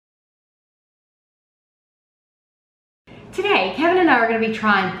Today, Kevin and I are going to be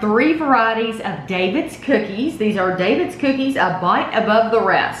trying 3 varieties of David's cookies. These are David's cookies, a bite above the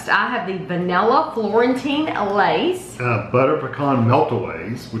rest. I have the vanilla Florentine Lace. Butter Pecan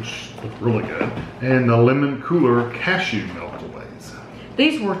Meltaways, which look really good. And the lemon Cooler Cashew Meltaways.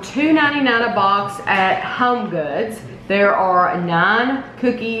 These were $2.99 a box at Home Goods. There are 9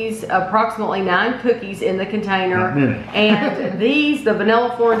 cookies, approximately 9 cookies in the container. Not many. And these, the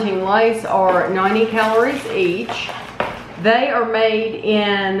vanilla Florentine Lace, are 90 calories each. They are made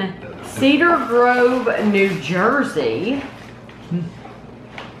in Cedar Grove, New Jersey. And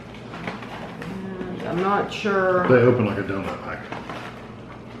I'm not sure. They open like a donut pack.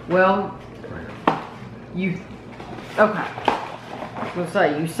 Well, you, okay. I was gonna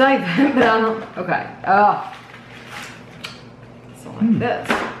say, you say that, but I don't, okay. So like this.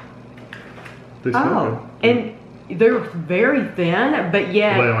 They smell good. And they're very thin, but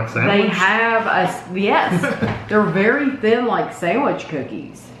yet Are they like sandwich? they have a, yes, they're very thin like sandwich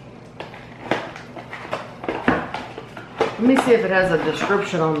cookies. Let me see if it has a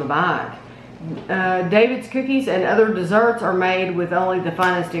description on the back. David's cookies and other desserts are made with only the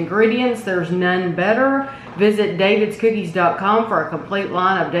finest ingredients. There's none better. Visit davidscookies.com for a complete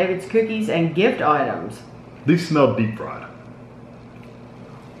line of David's cookies and gift items. These smell deep fried.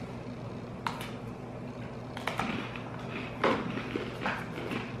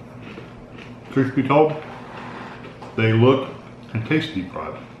 Truth be told, they look and taste deep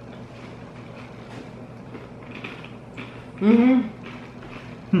fried.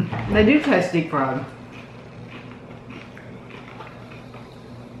 They do taste deep fried.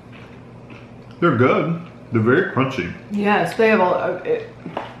 They're good. They're very crunchy. Yes, they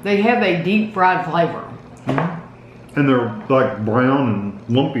have a deep fried flavor. And they're like brown and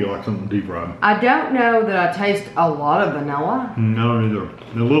lumpy like something deep fried. I don't know that I taste a lot of vanilla. No, neither.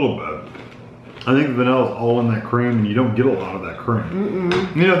 A little bit. I think the vanilla's all in that cream and you don't get a lot of that cream.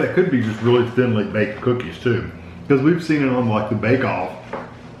 You know, that could be just really thinly baked cookies too. Because we've seen it on like the Bake Off.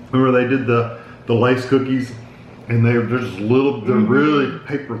 Remember they did the lace cookies and they're just little, they're really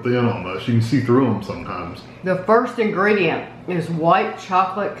paper thin almost. You can see through them sometimes. The first ingredient is white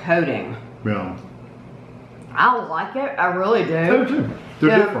chocolate coating. Yeah. I like it, I really do. They do too.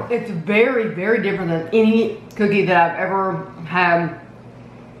 They're different. It's very, very different than any cookie that I've ever had,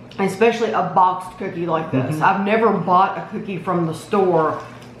 especially a boxed cookie like this. I've never bought a cookie from the store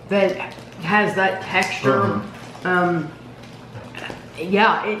that has that texture.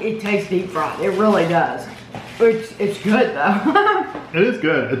 Yeah, it tastes deep fried. It really does. It's good though. It is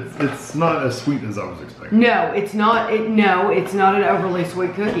good. It's not as sweet as I was expecting. No, it's not. It's not an overly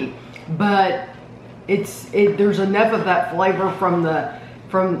sweet cookie, but there's enough of that flavor from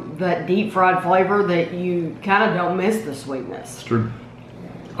that deep fried flavor that you kind of don't miss the sweetness. It's true.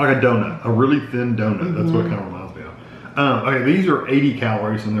 Like a donut, a really thin donut. That's what it kind of reminds me of. Okay, these are 80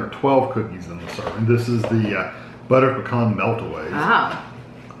 calories and there are 12 cookies in the serving. This is the Butter Pecan Meltaways. Ah.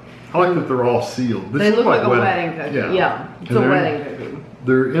 I like that they're all sealed. They look like a wedding cookie. Yeah, it's a wedding cookie.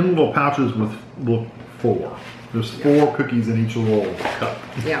 They're in little pouches with 4. There's 4 cookies in each little cup.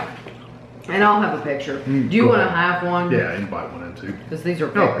 Yeah. And I'll have a picture. Do you want to have one? Yeah, you can bite one in too. Because these are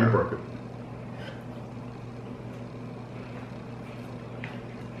bigger. Oh, you broke it.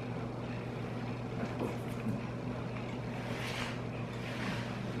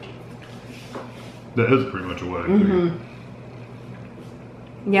 That is pretty much a wedding cookie.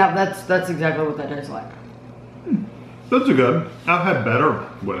 Yeah, that's exactly what that tastes like. Those are good. I've had better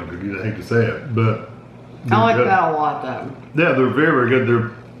wedding cookies, I hate to say it, but I like that a lot though. Yeah, they're very, very good.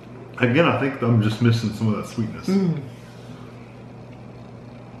 They're, again, I think I'm just missing some of that sweetness.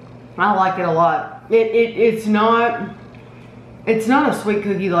 I like it a lot. It's not a sweet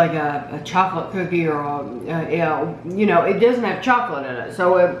cookie like a chocolate cookie or you know, it doesn't have chocolate in it,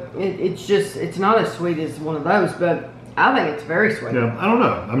 so it's not as sweet as one of those, but I think it's very sweet. Yeah, I don't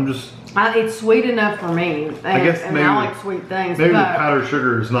know. It's sweet enough for me. I guess maybe I like sweet things. Maybe the powdered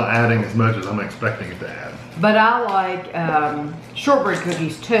sugar is not adding as much as I'm expecting it to add. But I like shortbread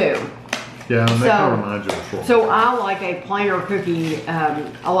cookies too. Yeah, and they kind of remind you of shortbread. So I like a plainer cookie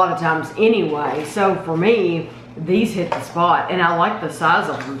a lot of times anyway. So for me, these hit the spot, and I like the size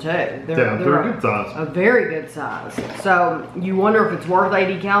of them too. They're a good size. A very good size. So you wonder if it's worth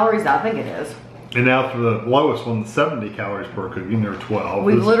 80 calories? I think it is. And now for the lowest one, 70 calories per cookie, and there are 12.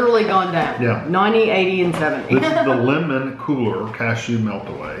 We've literally gone down. Yeah. 90, 80, and 70. This is the lemon Cooler Cashew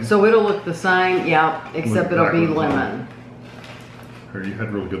Meltaways. So it'll look the same, yeah, except it'll be lemon. Here, you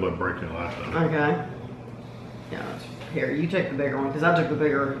had really good luck breaking it last time. Okay. Yeah, here, you take the bigger one, because I took the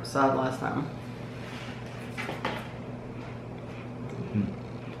bigger side last time.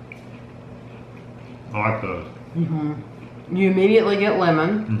 I like those. You immediately get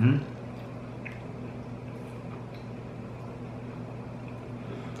lemon. Mm-hmm.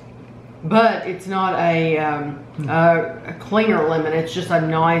 But it's not a cleaner lemon. It's just a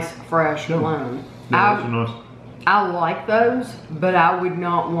nice, fresh lemon. Yeah, that's nice. I like those, but I would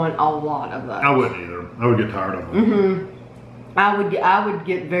not want a lot of those. I wouldn't either. I would get tired of them. Mm-hmm. I would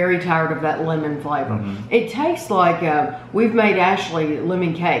get very tired of that lemon flavor. Mm-hmm. It tastes like we've made Ashley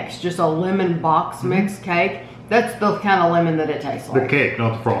lemon cakes, just a lemon box mix cake. That's the kind of lemon that it tastes like. The cake,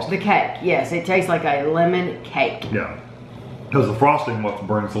 not the frosting. The cake, yes, it tastes like a lemon cake. Yeah, because the frosting what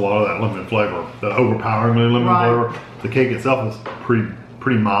brings a lot of that lemon flavor, that overpoweringly lemon flavor. The cake itself is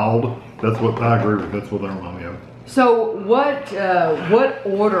pretty mild. That's what I agree with. That's what they remind me of. So what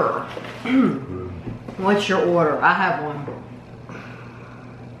order? What's your order? I have one.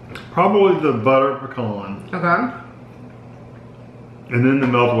 Probably the butter pecan. Okay. And then the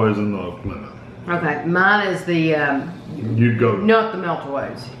Meltaways and the lemon. Okay, mine is the You'd go not the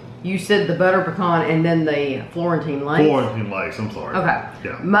Meltaways. You said the butter pecan and then the Florentine Lace. Florentine Lace. I'm sorry. Okay.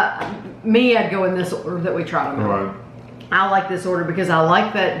 Yeah. Me, I'd go in this order that we tried them. Right. I like this order because I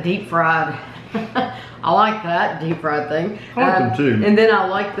like that deep fried. I like that deep fried thing. I like them too. And then I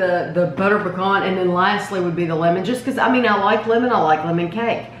like the butter pecan, and then lastly would be the lemon. Just because I like lemon. I like lemon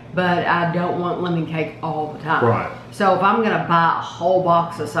cake, but I don't want lemon cake all the time. Right. So if I'm gonna buy a whole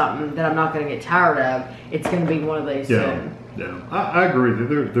box of something that I'm not gonna get tired of, it's gonna be one of these two. Yeah, I agree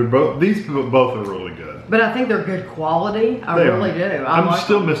that they're both. These both are really good. But I think they're good quality. I really do. I'm like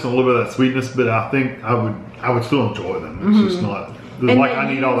still them. missing a little bit of that sweetness, but I think I would still enjoy them. It's just not And like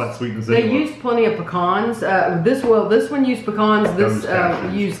I need all that sweetness. They anyway. use plenty of pecans. This one used pecans. This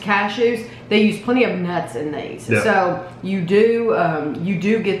used cashews. They use plenty of nuts in these, so you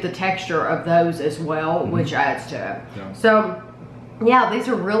do get the texture of those as well, which adds to it. Yeah. So. Yeah, these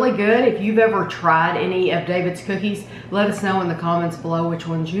are really good. If you've ever tried any of David's cookies, let us know in the comments below which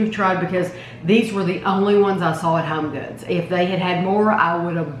ones you've tried, because these were the only ones I saw at Home Goods. If they had had more, I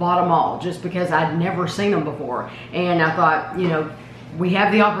would have bought them all, just because I'd never seen them before. And I thought, we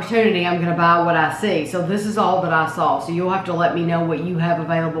have the opportunity, I'm gonna buy what I see. So this is all that I saw. So you'll have to let me know what you have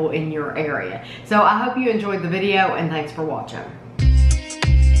available in your area. So I hope you enjoyed the video, and thanks for watching.